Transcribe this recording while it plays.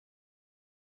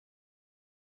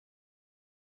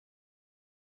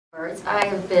I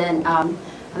have been, I'm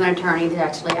an attorney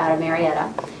actually out of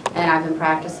Marietta, and I've been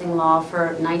practicing law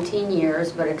for 19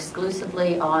 years, but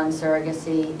exclusively on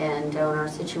surrogacy and donor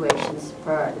situations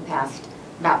for the past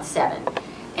about 7.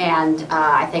 And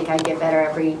I think I get better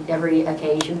every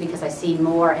occasion because I see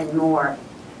more and more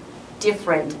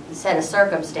different set of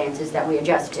circumstances that we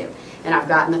adjust to. And I've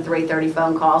gotten the 3:30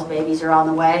 phone calls, babies are on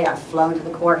the way, I've flown to the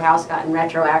courthouse, gotten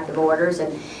retroactive orders,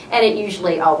 and it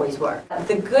usually always works.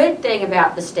 The good thing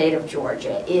about the state of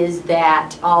Georgia is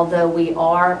that although we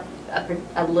are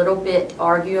a little bit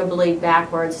arguably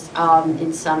backwards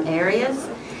in some areas,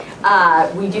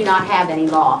 we do not have any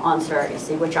law on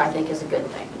surrogacy, which I think is a good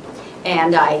thing.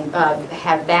 And I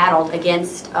have battled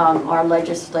against our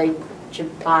legislative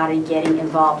body getting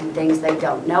involved in things they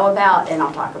don't know about, and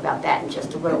I'll talk about that in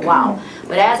just a little while.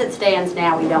 But as it stands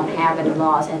now, we don't have any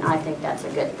laws, and I think that's a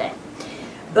good thing.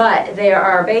 But there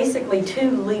are basically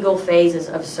 2 legal phases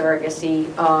of surrogacy,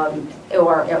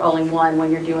 or only one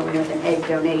when you're dealing with an egg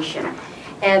donation,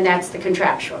 and that's the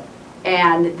contractual.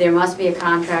 And there must be a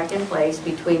contract in place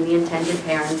between the intended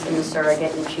parents and the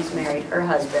surrogate, and if she's married, her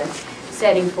husband,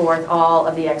 setting forth all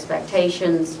of the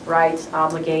expectations, rights,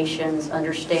 obligations,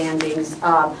 understandings,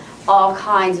 all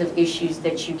kinds of issues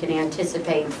that you can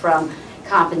anticipate, from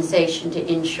compensation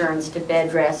to insurance to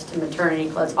bed rest to maternity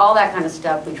clothes, all that kind of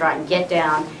stuff we try and get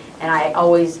down. And I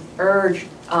always urge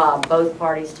both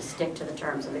parties to stick to the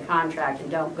terms of the contract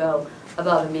and don't go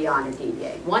above and beyond or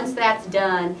deviate. Once that's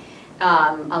done,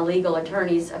 a legal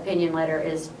attorney's opinion letter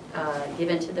is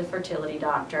given to the fertility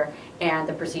doctor, and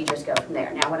the procedures go from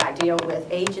there. Now, when I deal with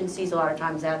agencies, a lot of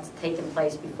times that's taken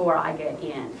place before I get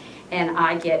in, and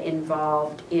I get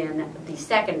involved in the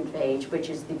second phase, which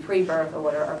is the pre-birth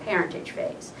order or parentage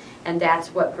phase, and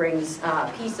that's what brings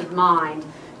peace of mind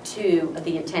to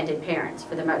the intended parents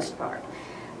for the most part.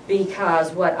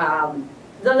 Because what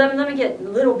let me get a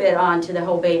little bit on to the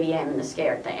whole baby M and the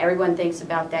scared thing. Everyone thinks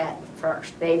about that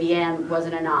first. Baby M was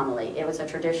an anomaly. It was a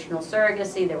traditional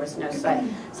surrogacy. There was no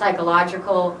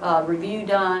psychological review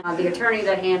done. The attorney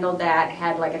that handled that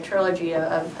had like a trilogy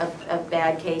of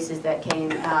bad cases that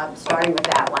came starting with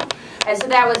that one. And so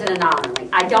that was an anomaly.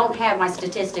 I don't have my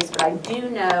statistics, but I do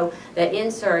know that in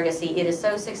surrogacy it is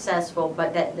so successful,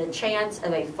 but that the chance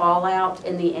of a fallout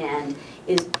in the end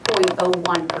is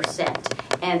 0.01%.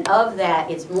 And of that,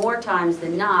 it's more times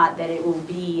than not that it will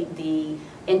be the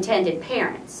intended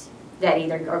parents that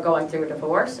either are going through a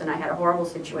divorce, and I had a horrible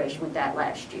situation with that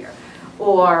last year,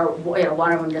 or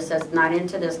one of them just says, not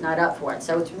into this, not up for it.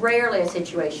 So it's rarely a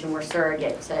situation where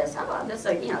surrogate says, oh, this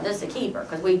is a keeper,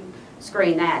 because we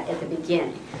screen that at the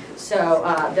beginning. So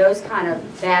those kind of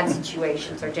bad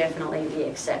situations are definitely the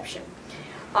exception.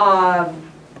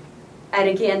 And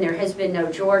again, there has been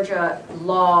no Georgia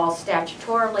law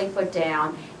statutorily put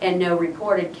down, and no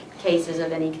reported cases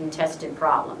of any contested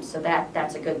problems. So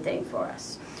that's a good thing for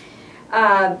us.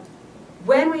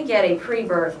 When we get a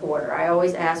pre-birth order, I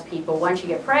always ask people, once you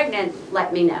get pregnant,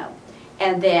 let me know.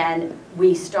 And then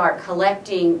we start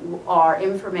collecting our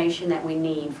information that we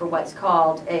need for what's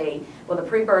called the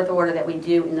pre-birth order that we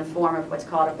do in the form of what's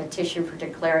called a petition for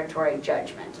declaratory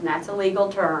judgment. And that's a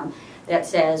legal term that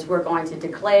says we're going to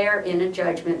declare in a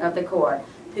judgment of the court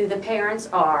who the parents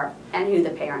are and who the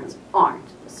parents aren't.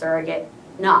 The surrogate,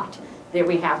 not. There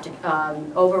we have to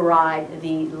override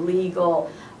the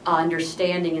legal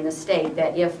understanding in the state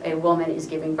that if a woman is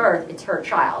giving birth, it's her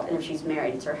child, and if she's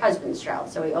married, it's her husband's child.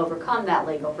 So we overcome that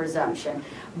legal presumption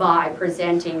by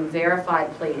presenting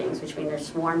verified pleadings, which mean they're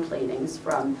sworn pleadings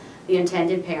from the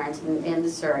intended parents and the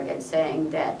surrogate,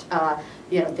 saying that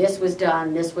this was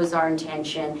done, this was our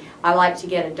intention. I like to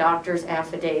get a doctor's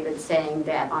affidavit saying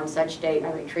that on such date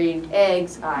I retrieved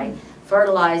eggs, I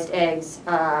fertilized eggs,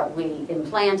 we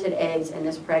implanted eggs, and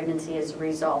this pregnancy is a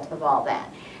result of all that.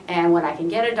 And when I can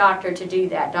get a doctor to do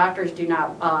that, doctors do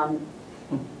not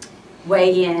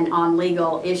weigh in on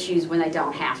legal issues when they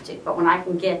don't have to. But when I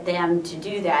can get them to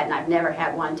do that, and I've never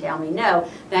had one tell me no,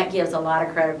 that gives a lot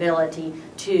of credibility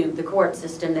to the court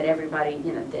system that everybody,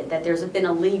 that there's been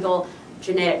a legal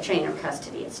genetic chain of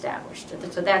custody established.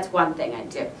 So that's one thing I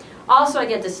do. Also, I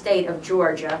get the state of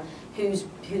Georgia, who's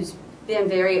been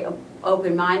very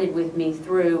open-minded with me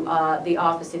through the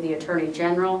Office of the Attorney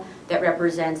General that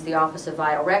represents the Office of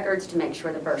Vital Records to make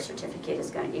sure the birth certificate is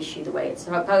going to issue the way it's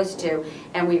supposed to,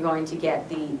 and we're going to get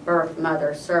the birth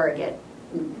mother surrogate,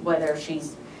 whether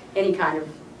she's any kind of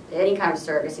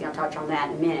surrogacy, I'll touch on that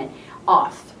in a minute,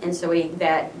 off. And so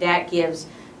that gives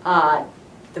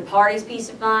the parties peace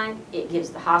of mind, it gives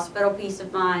the hospital peace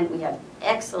of mind. We have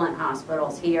excellent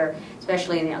hospitals here,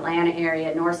 especially in the Atlanta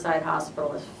area. Northside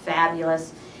Hospital is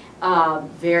fabulous.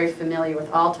 very familiar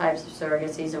with all types of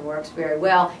surrogacies and works very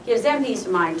well. Gives them peace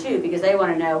of mind too, because they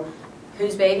want to know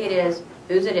whose baby it is,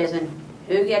 whose it isn't,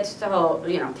 who gets to hold,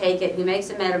 take it, who makes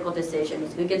the medical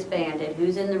decisions, who gets banded,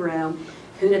 who's in the room,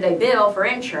 who do they bill for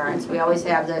insurance. We always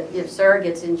have the, if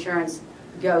surrogates insurance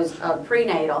goes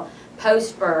prenatal,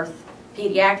 post-birth,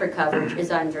 pediatric coverage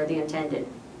is under the intended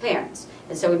parents.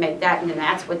 And so we make that, and then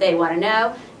that's what they want to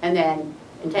know, and then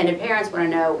intended parents want to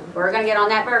know, we're going to get on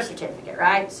that birth certificate,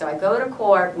 right? So I go to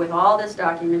court with all this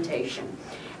documentation,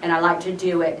 and I like to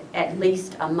do it at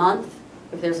least a month.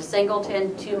 If there's a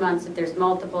singleton, 2 months. If there's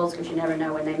multiples, because you never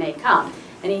know when they may come.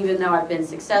 And even though I've been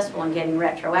successful in getting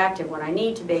retroactive when I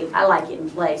need to be, I like it in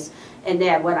place. And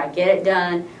then when I get it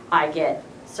done, I get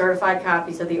certified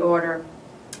copies of the order.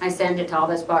 I send it to all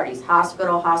those parties,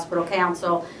 hospital, hospital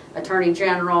counsel, attorney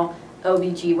general,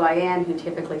 OBGYN, who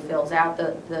typically fills out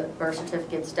the birth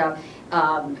certificate stuff,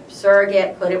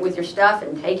 surrogate, put it with your stuff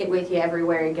and take it with you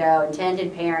everywhere you go,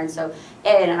 intended parents, so,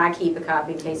 and I keep a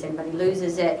copy in case anybody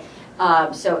loses it.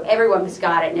 So everyone's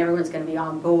got it and everyone's going to be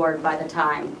on board by the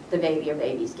time the baby or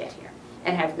babies get here,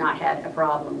 and have not had a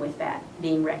problem with that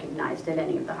being recognized at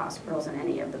any of the hospitals and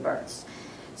any of the births.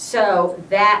 So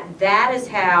that is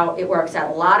how it works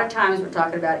out. A lot of times we're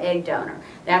talking about egg donor.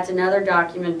 That's another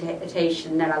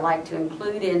documentation that I like to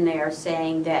include in there,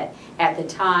 saying that at the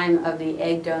time of the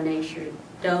egg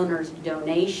donor's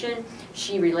donation,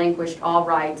 she relinquished all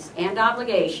rights and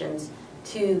obligations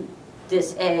to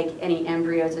this egg, any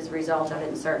embryos as a result of it,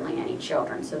 and certainly any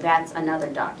children. So that's another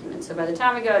document. So by the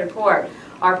time we go to court,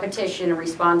 our petition and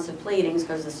responsive pleadings,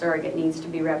 because the surrogate needs to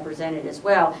be represented as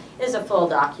well, is a full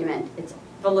document. It's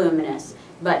voluminous,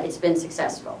 but it's been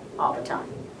successful all the time.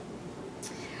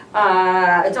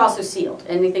 It's also sealed.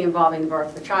 Anything involving the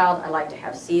birth of a child, I like to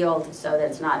have sealed so that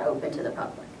it's not open to the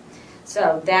public.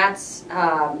 So that's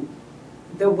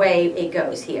the way it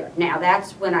goes here. Now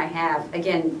that's when I have,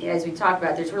 again, as we talked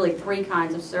about, there's really 3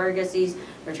 kinds of surrogacies.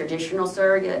 The traditional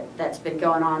surrogate, that's been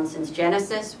going on since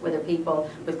Genesis, whether people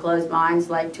with closed minds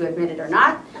like to admit it or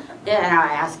not. And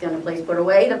I ask them to please put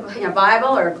away the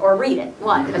Bible or read it.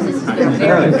 One, because this has been a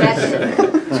very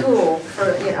effective tool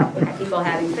for people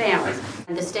having families.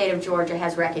 And the state of Georgia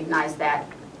has recognized that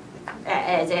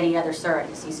as any other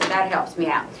surrogacy, so that helps me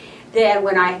out. Then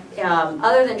when I,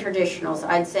 other than traditionals,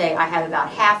 I'd say I have about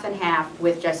half and half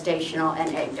with gestational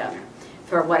and egg donor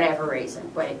for whatever reason,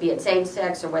 whether it be it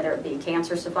same-sex or whether it be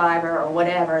cancer survivor or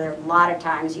whatever. There are a lot of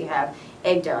times you have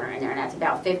egg donor in there, and that's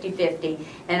about 50-50.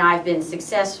 And I've been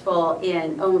successful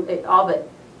in all but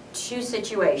 2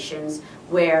 situations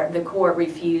where the court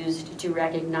refused to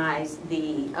recognize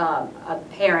the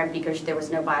parent because there was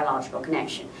no biological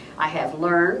connection. I have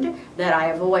learned that I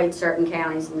avoid certain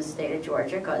counties in the state of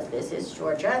Georgia because this is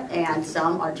Georgia, and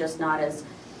some are just not as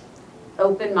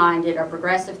open-minded or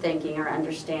progressive thinking or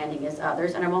understanding as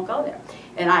others, and I won't go there.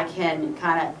 And I can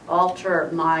kind of alter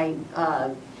my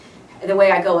the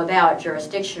way I go about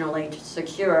jurisdictionally to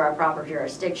secure a proper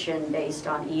jurisdiction based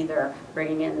on either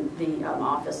bringing in the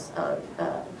Office of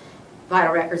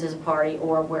Vital Records as a party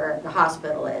or where the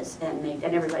hospital is, and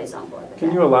everybody's on board with Can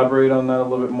that. you elaborate on that a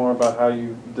little bit more about how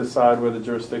you decide where the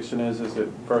jurisdiction is? Is it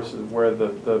versus where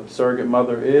the surrogate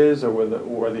mother is, or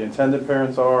where the intended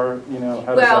parents are?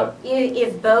 How does that?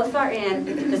 If both are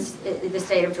in the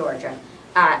state of Georgia,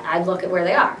 I look at where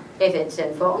they are. If it's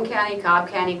in Fulton County, Cobb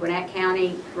County, Gwinnett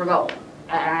County, we're golden.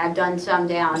 I've done some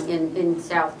down in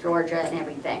South Georgia and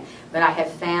everything, but I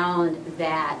have found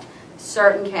that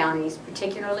certain counties,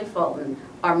 particularly Fulton,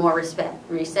 are more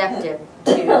receptive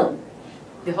to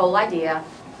the whole idea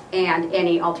and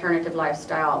any alternative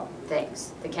lifestyle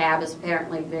things. The cab is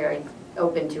apparently very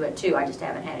open to it too. I just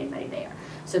haven't had anybody there.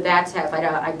 So that's how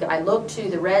I look to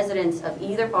the residents of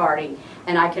either party,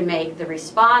 and I can make the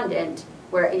respondent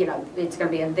where it's going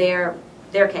to be in their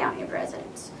county of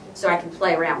residence. So I can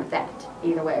play around with that.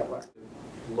 Either way it works.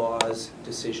 Laws,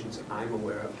 decisions I'm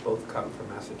aware of, both come from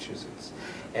Massachusetts.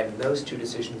 And in those 2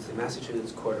 decisions, the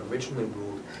Massachusetts court originally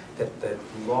ruled that the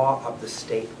law of the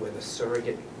state where the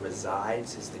surrogate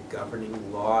resides is the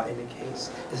governing law in a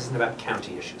case. This isn't about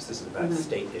county issues, this is about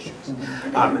state issues.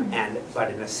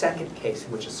 But in a second case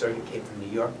in which a surrogate came from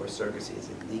New York where surrogacy is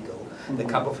illegal, the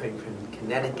couple came from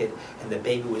Connecticut and the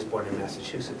baby was born in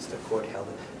Massachusetts, the court held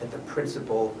that the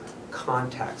principal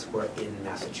contacts were in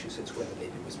Massachusetts where the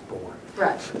baby was born.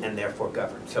 Right. And therefore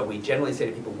governed. So we generally say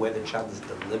to people where the child is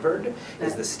delivered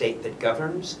is the state that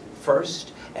governs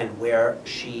first, and where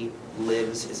she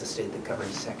lives is the state that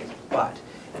governs second. But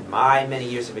in my many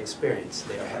years of experience,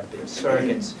 there have been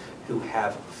surrogates who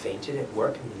have fainted at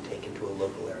work and been taken to a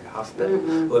local area hospital,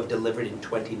 who have delivered in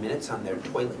 20 minutes on their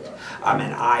toilet.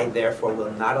 And I, therefore,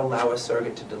 will not allow a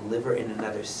surrogate to deliver in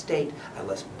another state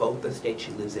unless both the state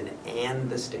she lives in and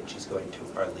the state she's going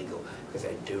to are legal, because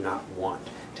I do not want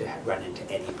to run into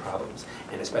any problems.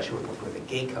 And especially when working with a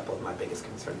gay couple, my biggest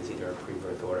concern is either a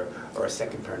pre-birth order or a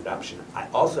second parent adoption. I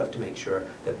also have to make sure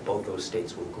that both those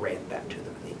states will grant that to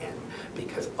them in the end,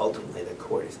 because ultimately the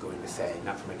court is going to say,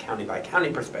 not from a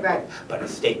county-by-county perspective, but a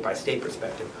state-by-state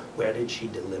perspective, where did she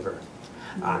deliver?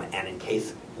 And in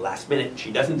case last minute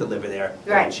she doesn't deliver there,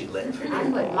 where did she live? I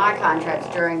put in my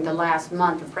contracts during the last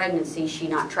month of pregnancy, she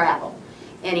not travel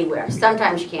anywhere.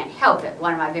 Sometimes you can't help it.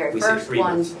 One of my very first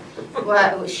ones,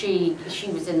 well, she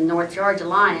was in the North Georgia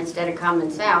line. Instead of coming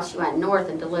south, she went north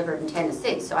and delivered in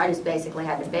Tennessee. So I just basically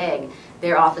had to beg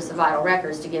their Office of Vital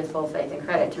Records to give full faith and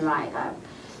credit to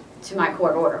my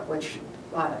court order, which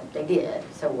they did.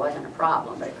 So it wasn't a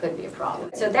problem, but it could be a problem.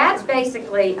 So that's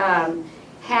basically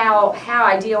how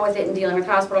I deal with it in dealing with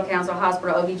hospital counsel,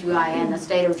 hospital OBGYN, the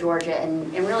state of Georgia,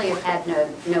 and really have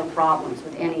had no problems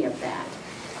with any of that.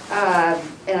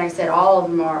 And like I said, all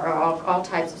of them all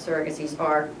types of surrogacies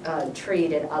are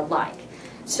treated alike.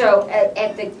 So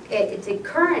at the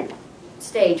current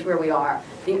stage where we are,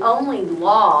 the only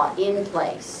law in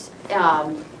place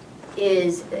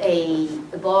is a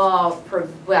law,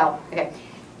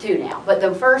 two now, but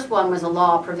the first one was a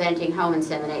law preventing home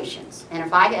inseminations. And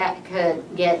if I could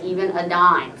get even a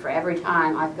dime for every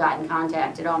time I've gotten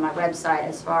contacted on my website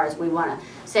as far as we want to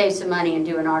save some money and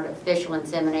do an artificial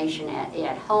insemination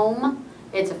at home,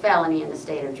 it's a felony in the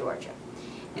state of Georgia.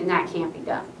 And that can't be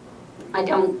done. I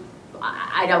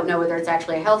don't know whether it's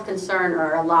actually a health concern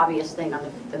or a lobbyist thing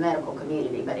on the medical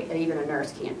community, but even a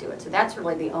nurse can't do it. So that's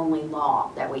really the only law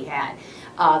that we had.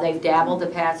 They've dabbled the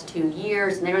past 2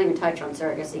 years, and they don't even touch on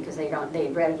surrogacy because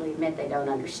they readily admit they don't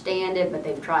understand it, but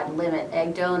they've tried to limit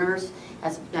egg donors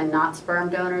and not sperm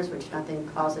donors, which nothing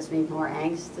causes me more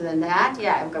angst than that.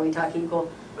 Yeah, we talk equal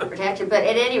protection. But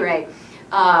at any rate,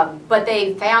 but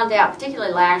they found out,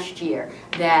 particularly last year,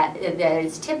 that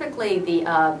it's typically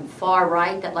the far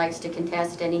right that likes to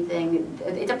contest anything.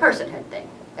 It's a personhood thing.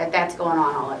 That's going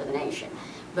on all over the nation.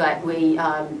 But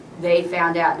they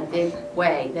found out in a big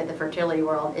way that the fertility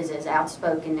world is as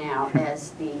outspoken now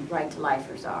as the right to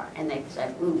lifers are. And they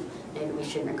said, ooh, maybe we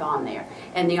shouldn't have gone there.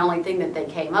 And the only thing that they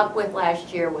came up with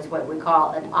last year was what we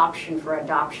call an Option for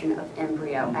Adoption of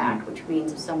Embryo Act, which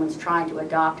means if someone's trying to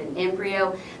adopt an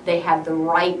embryo, they have the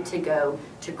right to go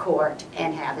to court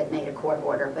and have it made a court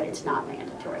order, but it's not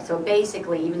mandatory. So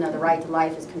basically, even though the right to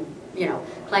life is,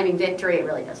 claiming victory, it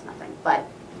really does nothing. But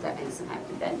if that makes them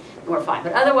happy, then we're fine.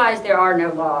 But otherwise, there are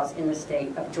no laws in the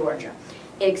state of Georgia,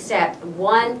 except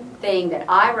one thing that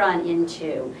I run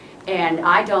into, and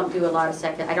I don't do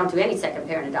I don't do any second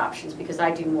parent adoptions because I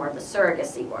do more of the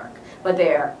surrogacy work. But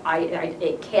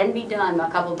it can be done. A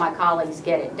couple of my colleagues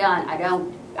get it done.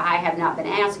 I have not been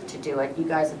asked to do it. You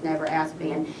guys have never asked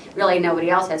me, and really nobody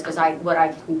else has, because what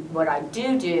I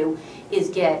do is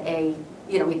get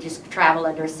we just travel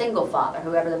under a single father.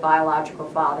 Whoever the biological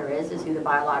father is who the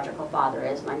biological father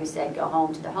is. Like you said, go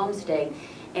home to the home state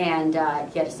and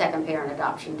get a second parent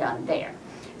adoption done there.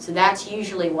 So that's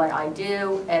usually what I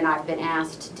do, and I've been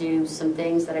asked to do some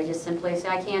things that I just simply say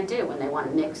I can't do when they want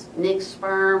to mix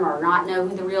sperm or not know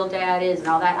who the real dad is and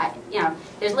all that.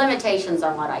 There's limitations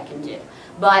on what I can do.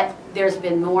 But there's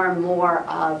been more and more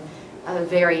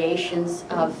variations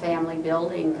of family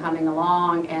building coming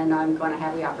along, and I'm going to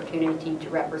have the opportunity to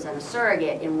represent a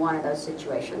surrogate in one of those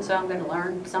situations, so I'm going to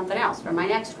learn something else for my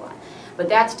next one. But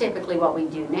that's typically what we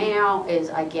do now, is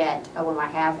I get, when I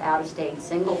have out-of-state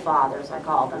single fathers, I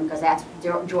call them, because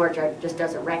Georgia just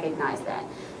doesn't recognize that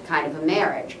kind of a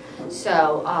marriage.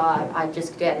 So I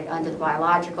just get it under the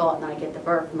biological, and then I get the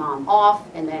birth mom off,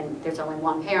 and then there's only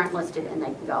one parent listed, and they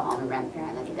can go home and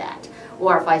remedy that.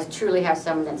 Or if I truly have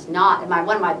someone that's not,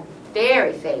 one of my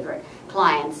very favorite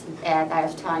clients, and I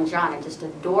was telling John, I just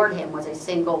adored him,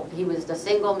 he was the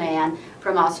single man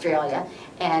from Australia,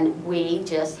 and we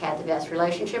just had the best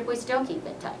relationship. We still keep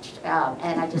in touch,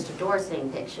 and I just adore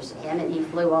seeing pictures of him, and he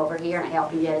flew over here, and I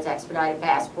helped him get his expedited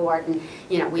passport, and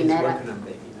we met up.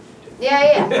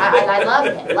 Yeah, I love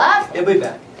him. He'll be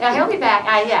back. Yeah, he'll be back.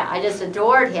 I just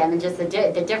adored him, and just the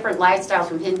different lifestyles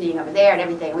from him being over there and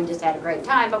everything. We just had a great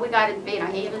time. But we got it. He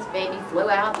and his baby flew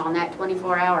out on that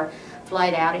 24-hour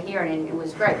flight out of here, and it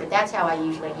was great. But that's how I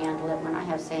usually handle it when I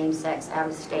have same-sex out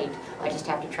of state. I just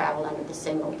have to travel under the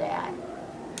single dad.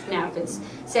 Now, if it's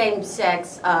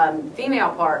same-sex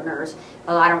female partners,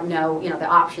 well, I don't know, the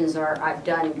options are, I've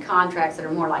done contracts that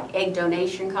are more like egg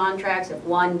donation contracts. If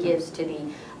one gives to the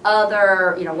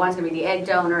other, one's going to be the egg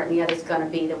donor and the other's going to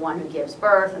be the one who gives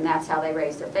birth, and that's how they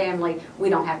raise their family. We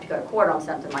don't have to go to court on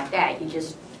something like that. You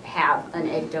just have an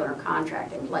egg donor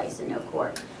contract in place and no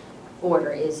court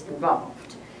order is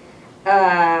involved.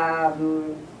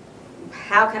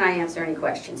 How can I answer any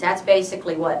questions? That's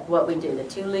basically what we do, the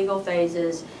 2 legal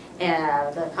phases,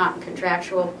 the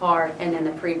contractual part, and then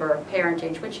the pre-birth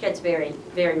parentage, which gets very,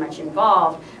 very much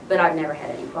involved, but I've never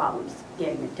had any problems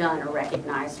getting it done or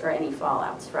recognized or any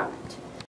fallouts from it.